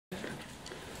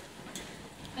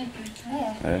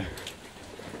Hiya.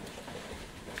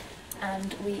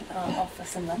 And we are off for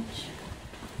some lunch.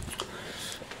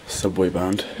 Subway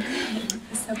band.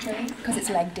 Subway, because it's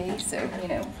leg day, so you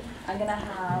know. I'm gonna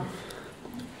have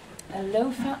a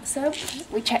low-fat sub.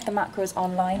 We checked the macros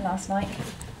online last night.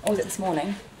 Or was it this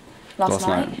morning? Last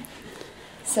night.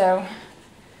 So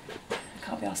I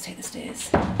can't be asked to take the stairs.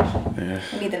 Yeah.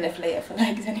 We need the lift later for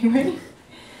legs anyway.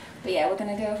 But yeah, we're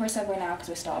gonna go for a Subway now because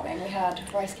we're starving. We had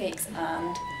rice cakes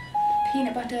and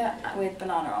peanut butter with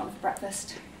banana on for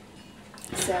breakfast.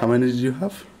 So, how many did you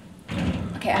have?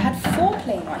 okay, I had 4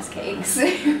 plain rice cakes.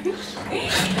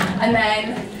 And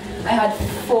then I had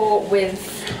 4 with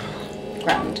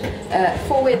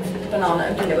 4 with banana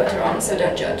and peanut butter on, so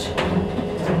don't judge.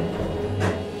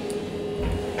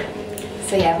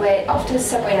 So yeah, we're off to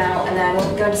Subway now, and then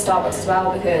we'll go to Starbucks as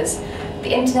well because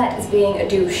the internet is being a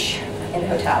douche in the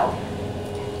hotel.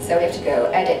 So we have to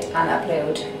go edit and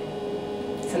upload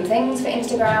some things for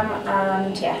Instagram,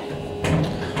 and yeah.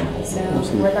 So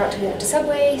we're about to walk to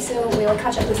Subway, so we will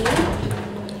catch up with you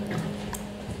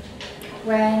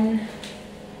when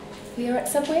we are at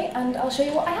Subway, and I'll show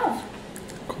you what I have.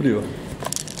 Cool.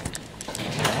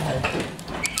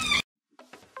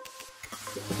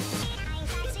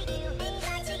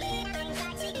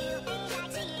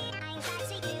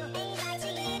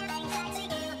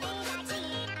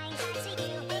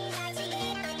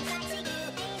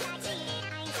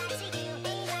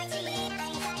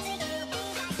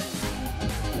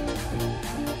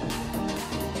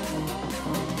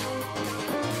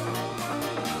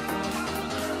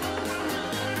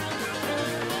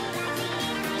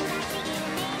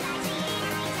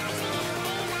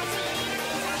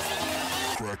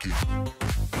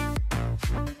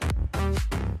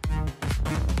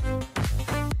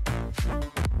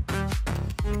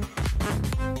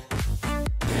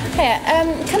 Hey,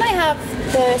 can I have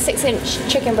the 6-inch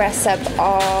chicken breast sub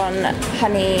on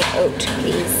honey oat,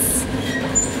 please?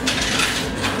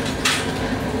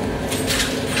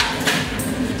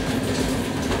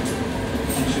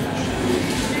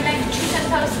 Would you like cheese and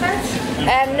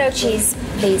toast? No cheese,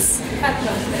 please.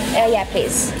 Yeah,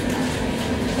 please.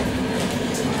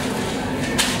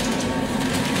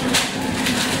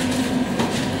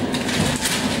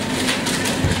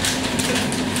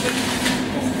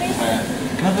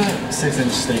 Can I have a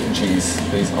 6-inch steak and cheese,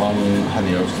 please, on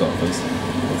honey oat as well, please?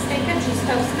 Steak and cheese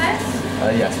toasted?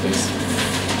 Yes, please.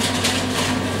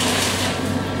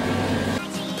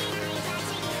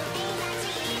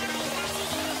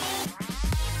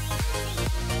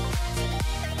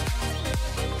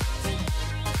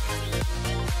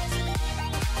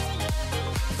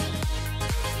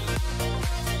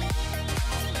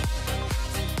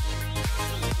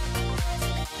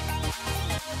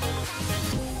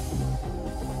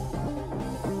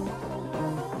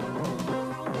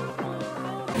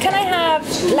 Can I have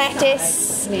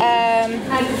lettuce,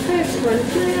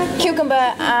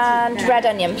 cucumber and red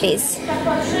onion, please? Oh,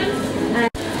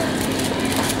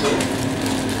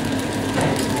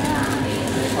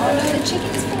 the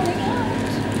chicken's falling out.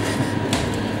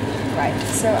 Right,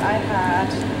 so I had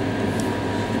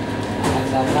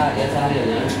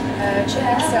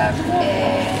chicken sub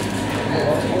in,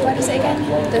 what is it again?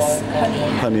 This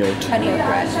honey oat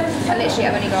bread. And literally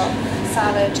I've only got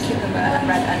salad, cucumber and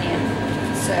red onion.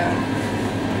 So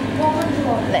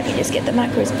let me just get the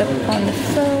macros up on the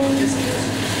phone.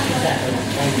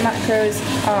 Macros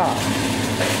are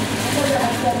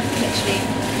literally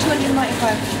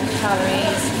 295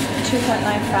 calories, 2.9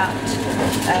 fat,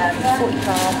 40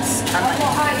 carbs,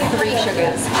 and 3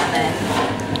 sugars, and then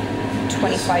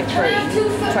 25 protein,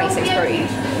 26 protein.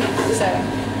 So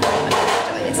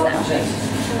it's now.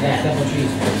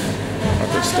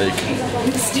 Steak.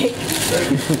 Steak.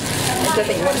 I don't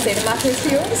think you want to say the macros for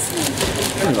yours.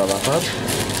 Not that bad.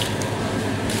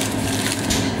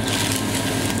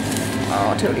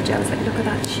 Oh, totally jealous. Like, look at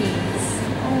that cheese.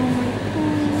 Oh my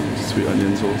god. Sweet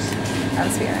onion sauce.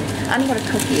 And sweet onion. And you got a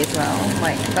cookie as well,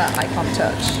 like that I can't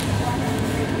touch.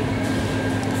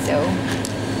 So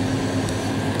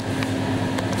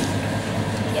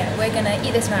yeah, we're gonna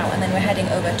eat this now, and then we're heading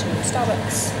over to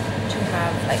Starbucks to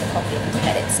have like a coffee and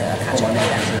edit, so I'll catch up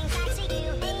later.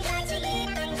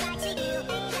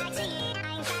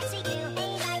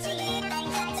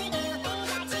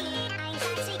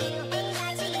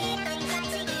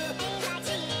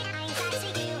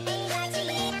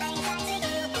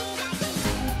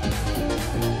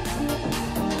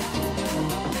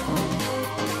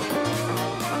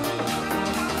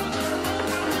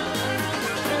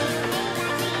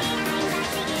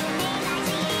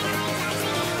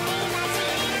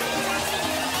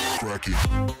 Cracky.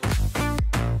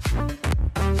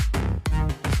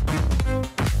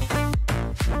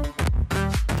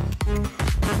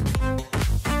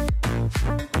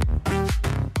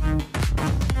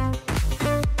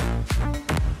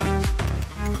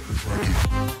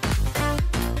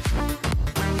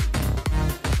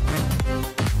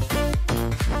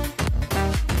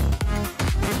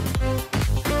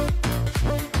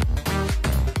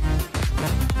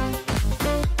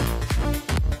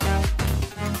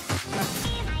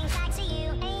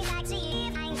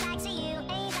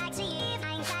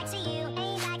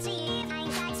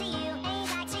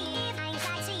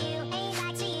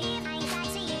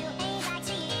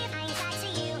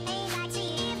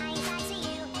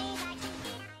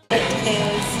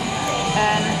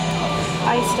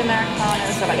 iced Americano,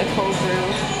 so like a cold brew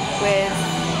with,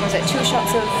 what was it, 2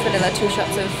 shots of vanilla, 2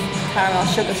 shots of caramel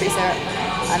sugar-free syrup,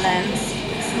 and then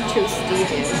 2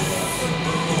 stevias.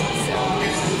 So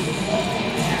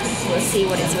we'll see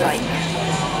what it's like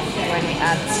when we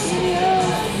add stevia.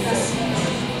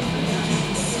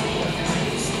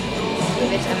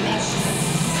 Give it a mix.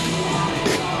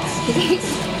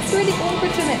 It's really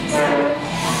awkward, isn't it?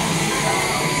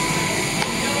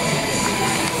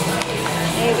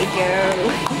 There we go.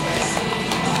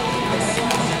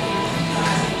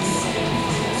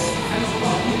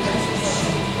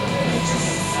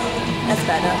 That's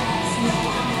better.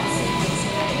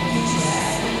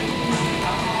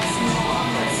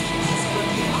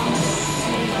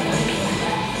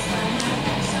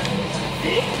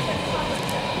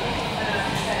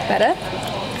 Better?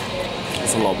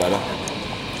 It's a lot better.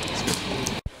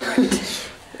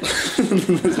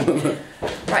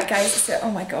 Right guys, so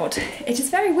oh my god, it is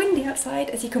very windy outside,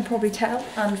 as you can probably tell,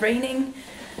 and raining.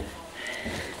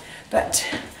 But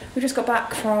we just got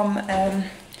back from,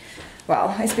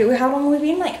 well, it's been, how long have we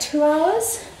been? Like 2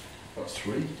 hours? About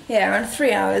 3. Yeah, around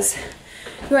 3 hours.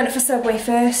 We went for Subway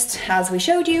first, as we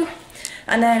showed you,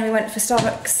 and then we went for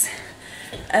Starbucks,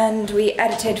 and we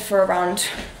edited for around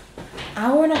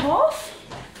hour and a half?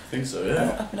 I think so,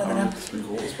 yeah. Up another now.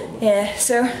 3/4 probably. Yeah,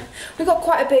 so we got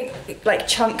quite a big like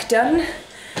chunk done,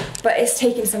 but it's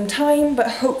taken some time,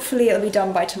 but hopefully it'll be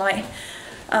done by tonight.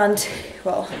 And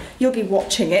well, you'll be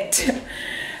watching it.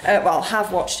 Well,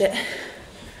 have watched it.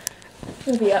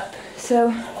 It'll be up.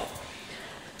 So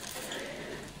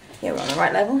yeah, we're on the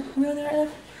right level. Are we on the right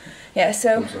level? Yeah,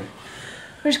 so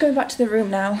we're just going back to the room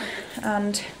now,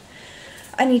 and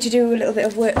I need to do a little bit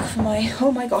of work for my,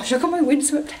 oh my gosh, I've got my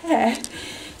windswept hair.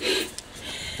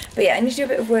 But yeah, I need to do a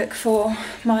bit of work for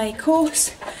my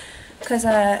course, because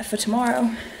for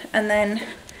tomorrow, and then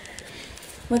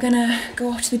we're gonna go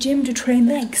off to the gym to train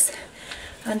legs,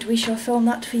 and we shall film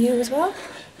that for you as well.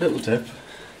 Little tip.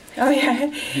 Oh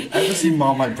yeah. Ever seen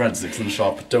Marmite breadsticks in the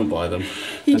shop? Don't buy them.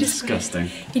 They're disgusting.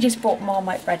 He just bought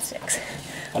Marmite breadsticks.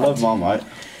 I love Marmite.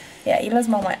 Yeah, he loves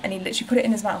Marmite, and he literally put it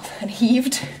in his mouth and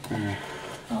heaved. Yeah.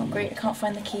 Oh great, I can't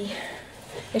find the key.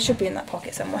 It should be in that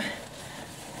pocket somewhere.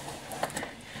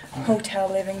 Hotel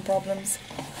living problems.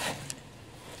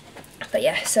 But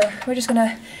yeah, so we're just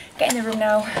gonna get in the room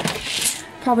now,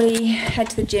 probably head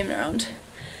to the gym around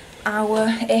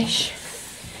hour-ish.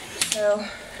 So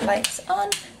lights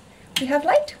on. We have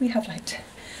light? We have light.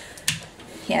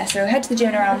 Yeah, so head to the gym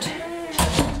in around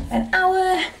an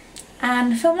hour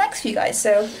and film legs for you guys.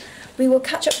 So we will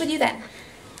catch up with you then.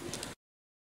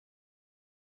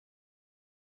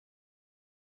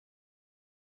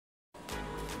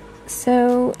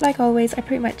 So, like always, I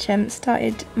pretty much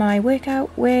started my workout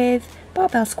with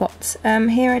barbell squats.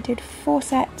 Here I did 4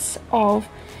 sets of,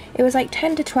 it was like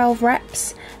 10 to 12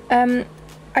 reps.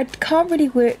 I can't really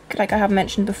work, like I have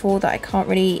mentioned before, that I can't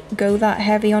really go that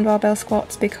heavy on barbell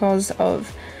squats because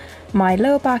of my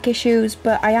lower back issues,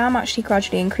 but I am actually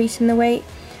gradually increasing the weight.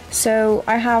 So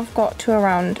I have got to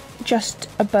around just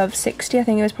above 60, I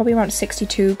think it was probably around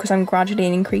 62 because I'm gradually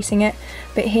increasing it.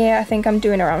 But here I think I'm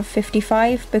doing around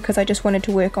 55 because I just wanted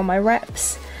to work on my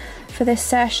reps for this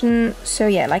session. So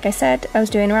yeah, like I said, I was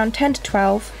doing around 10 to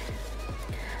 12.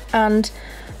 And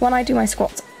when I do my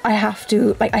squats, I have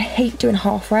to, like, I hate doing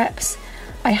half reps.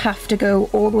 I have to go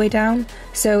all the way down.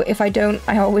 So if I don't,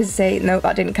 I always say, no,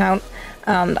 that didn't count,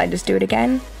 and I just do it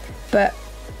again. But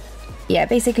yeah,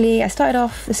 basically I started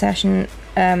off the session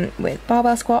with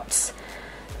barbell squats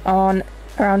on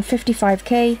around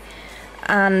 55k,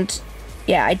 and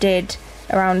yeah, I did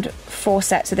around 4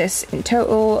 sets of this in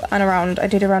total, and I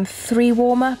did around 3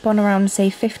 warm-up on around,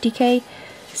 say, 50k.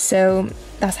 So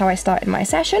that's how I started my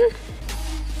session.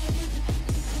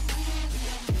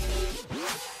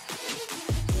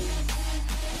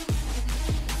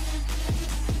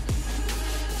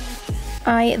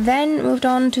 I then moved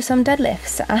on to some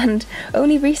deadlifts, and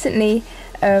only recently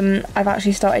I've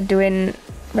actually started doing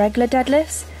regular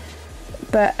deadlifts.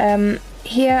 But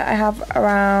here I have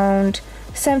around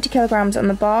 70 kilograms on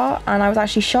the bar, and I was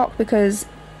actually shocked because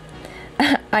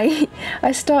I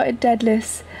started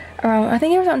deadlifts around, I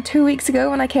think it was around 2 weeks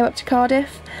ago when I came up to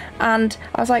Cardiff, and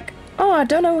I was like, oh, I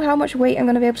don't know how much weight I'm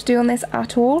going to be able to do on this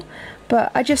at all,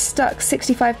 but I just stuck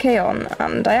 65k on,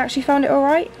 and I actually found it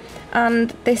alright. And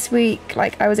this week,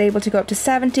 like, I was able to go up to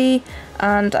 70,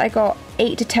 and I got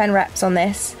 8 to 10 reps on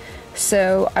this,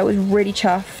 so I was really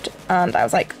chuffed, and I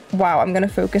was like, wow, I'm going to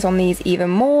focus on these even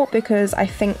more because I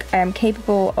think I am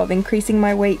capable of increasing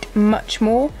my weight much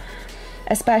more,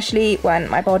 especially when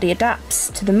my body adapts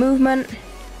to the movement.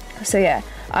 So yeah,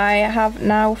 I have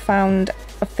now found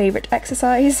a favourite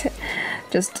exercise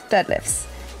just deadlifts.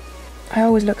 I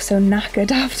always look so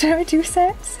knackered after I do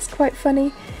sets, it's quite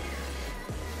funny.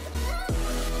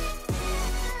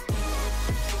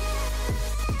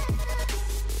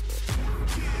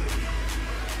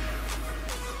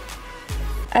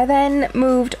 I then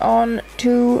moved on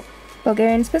to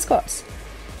Bulgarian split squats.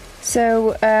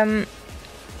 So I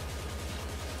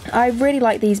really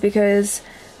like these because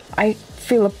I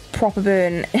feel a proper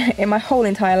burn in my whole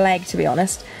entire leg, to be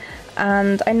honest.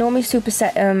 And I normally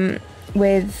superset them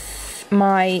with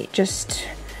my just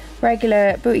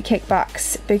regular booty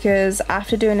kickbacks, because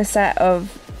after doing a set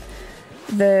of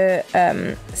the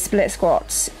split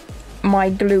squats, my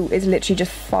glute is literally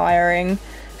just firing.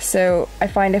 So I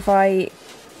find if I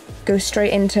go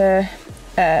straight into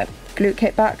glute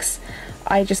kickbacks,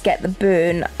 I just get the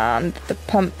burn and the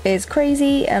pump is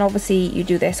crazy. And obviously you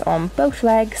do this on both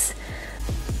legs.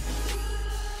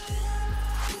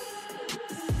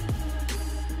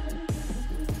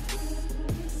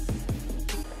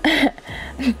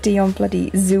 Dion bloody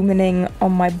zooming in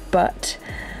on my butt.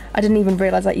 I didn't even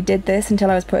realise that you did this until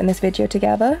I was putting this video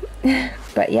together.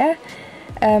 But yeah,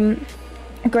 a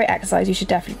great exercise, you should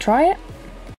definitely try it.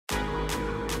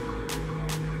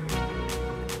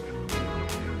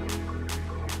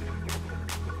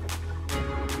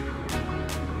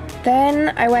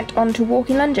 Then I went on to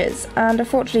walking lunges, and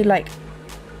unfortunately, like,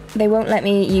 they won't let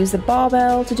me use the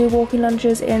barbell to do walking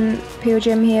lunges in Pure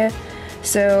Gym here,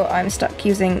 so I'm stuck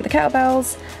using the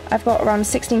kettlebells. I've got around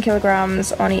 16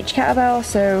 kilograms on each kettlebell,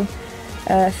 so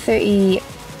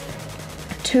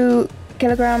 32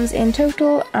 kilograms in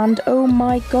total, and oh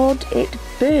my god, it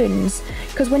burns.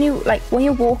 Because when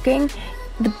you're walking,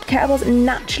 the kettlebells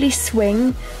naturally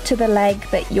swing to the leg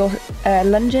that you're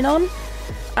lunging on.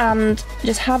 And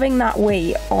just having that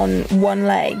weight on one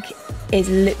leg is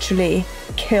literally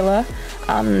killer,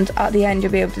 and at the end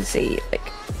you'll be able to see, like,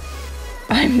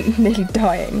 I'm nearly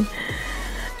dying.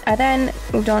 I then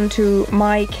moved on to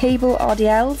my cable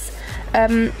RDLs.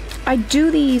 I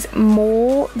do these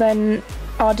more than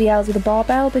RDLs with a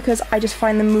barbell because I just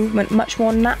find the movement much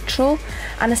more natural,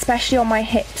 and especially on my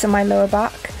hips and my lower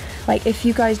back. Like, if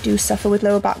you guys do suffer with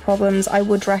lower back problems, I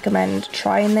would recommend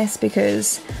trying this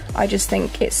because I just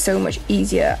think it's so much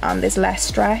easier and there's less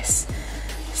stress.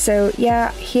 So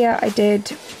yeah, here I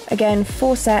did, again,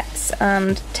 4 sets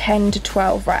and 10 to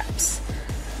 12 reps.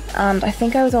 And I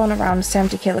think I was on around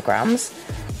 70 kilograms.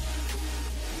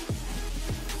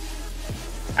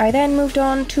 I then moved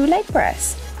on to leg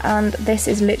press, and this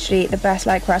is literally the best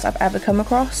leg press I've ever come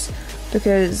across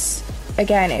because,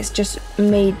 again, it's just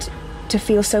made to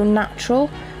feel so natural,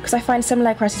 because I find some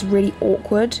leg press is really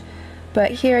awkward.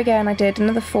 But here again I did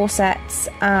another 4 sets,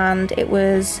 and it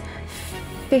was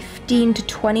 15 to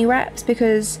 20 reps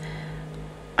because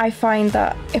I find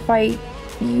that if I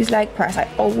use leg press I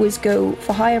always go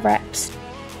for higher reps.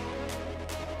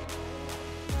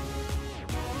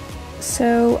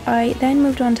 So I then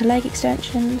moved on to leg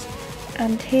extensions,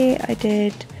 and here I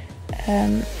did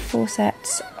 4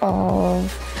 sets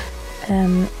of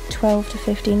 12 to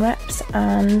 15 reps,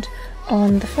 and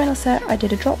on the final set I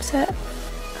did a drop set,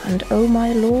 and oh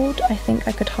my lord, I think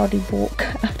I could hardly walk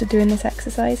after doing this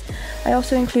exercise. I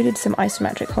also included some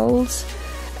isometric holds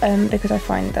because I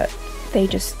find that they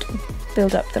just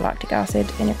build up the lactic acid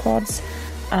in your quads,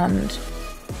 and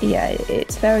yeah,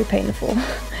 it's very painful.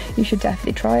 You should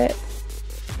definitely try it.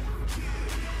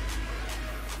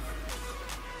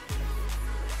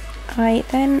 I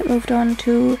then moved on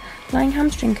to lying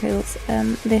hamstring curls.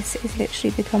 This has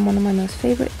literally become one of my most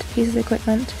favourite pieces of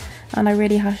equipment, and I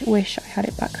really wish I had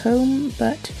it back home,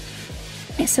 but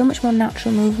it's so much more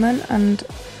natural movement and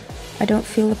I don't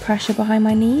feel the pressure behind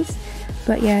my knees.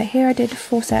 But yeah, here I did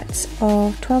 4 sets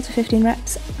of 12 to 15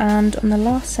 reps, and on the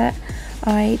last set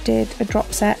I did a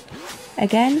drop set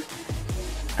again,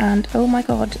 and oh my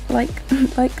god, like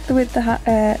with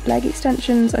the leg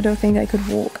extensions, I don't think I could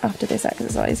walk after this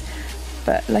exercise.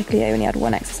 But luckily I only had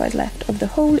 1 exercise left of the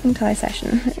whole entire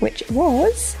session, which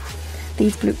was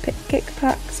these glute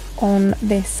kickbacks on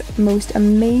this most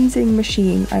amazing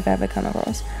machine I've ever come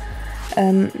across.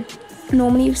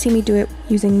 Normally you see me do it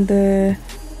using the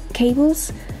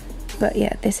cables, but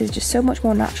yeah, this is just so much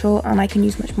more natural and I can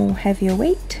use much more heavier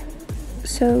weight.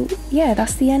 So yeah,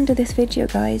 that's the end of this video,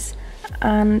 guys,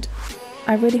 and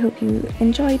I really hope you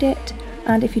enjoyed it.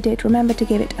 And if you did, remember to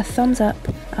give it a thumbs up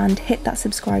and hit that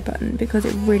subscribe button because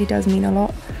it really does mean a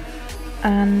lot.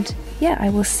 And yeah, I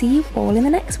will see you all in the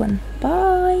next one.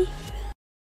 Bye!